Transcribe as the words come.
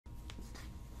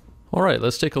All right,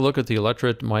 let's take a look at the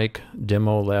Electret Mic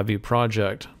demo LabVIEW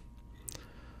project.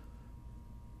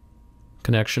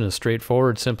 Connection is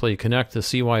straightforward. Simply connect the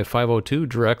CY502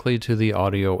 directly to the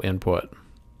audio input.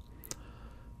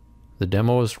 The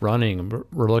demo is running.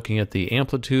 We're looking at the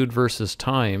amplitude versus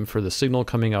time for the signal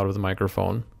coming out of the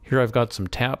microphone. Here I've got some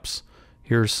taps.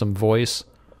 Here's some voice.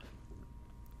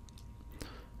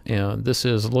 And this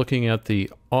is looking at the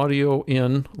audio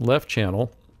in left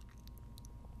channel.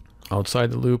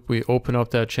 Outside the loop, we open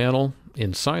up that channel.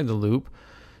 Inside the loop,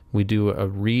 we do a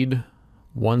read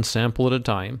one sample at a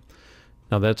time.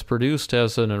 Now that's produced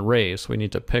as an array, so we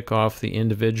need to pick off the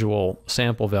individual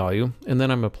sample value, and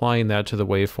then I'm applying that to the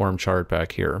waveform chart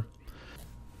back here.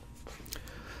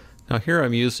 Now here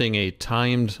I'm using a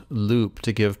timed loop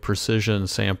to give precision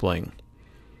sampling.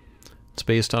 It's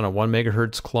based on a 1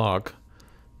 megahertz clock,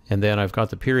 and then I've got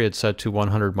the period set to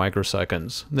 100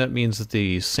 microseconds. That means that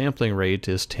the sampling rate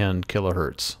is 10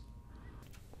 kilohertz.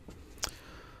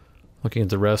 Looking at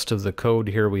the rest of the code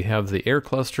here, we have the air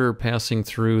cluster passing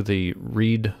through the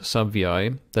read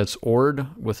sub-VI. That's ORed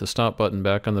with the stop button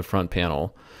back on the front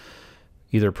panel.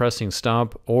 Either pressing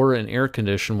stop or an air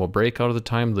condition will break out of the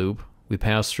time loop. We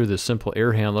pass through the simple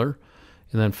air handler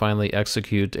and then finally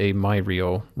execute a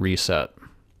myRIO reset.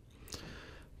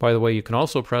 By the way, you can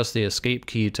also press the escape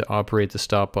key to operate the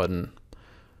stop button.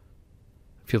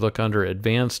 If you look under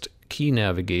advanced key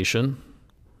navigation,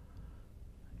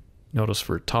 notice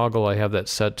for toggle I have that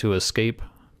set to escape,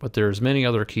 but there's many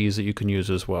other keys that you can use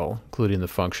as well, including the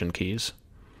function keys.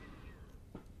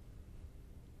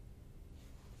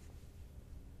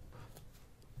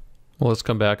 Well, let's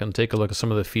come back and take a look at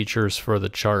some of the features for the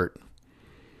chart.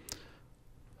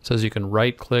 It says you can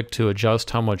right-click to adjust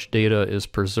how much data is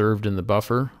preserved in the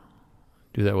buffer.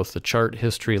 Do that with the chart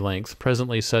history length,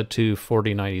 presently set to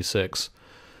 4096.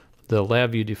 The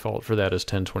LabVIEW default for that is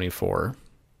 1024.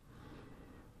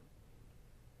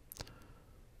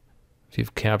 If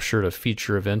you've captured a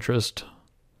feature of interest,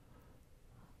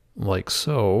 like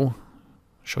so, I'll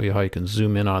show you how you can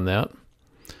zoom in on that.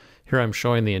 Here I'm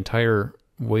showing the entire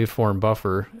waveform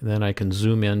buffer, and then I can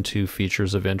zoom into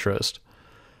features of interest.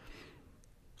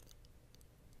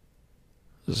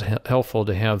 It's helpful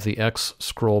to have the X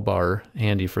scroll bar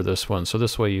handy for this one, so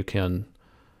this way you can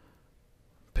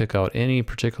pick out any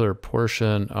particular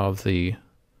portion of the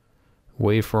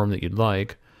waveform that you'd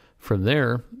like. From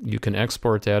there, you can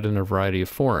export that in a variety of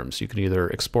forms. You can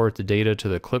either export the data to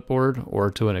the clipboard or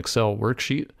to an Excel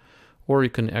worksheet, or you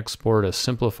can export a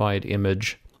simplified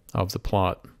image of the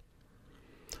plot.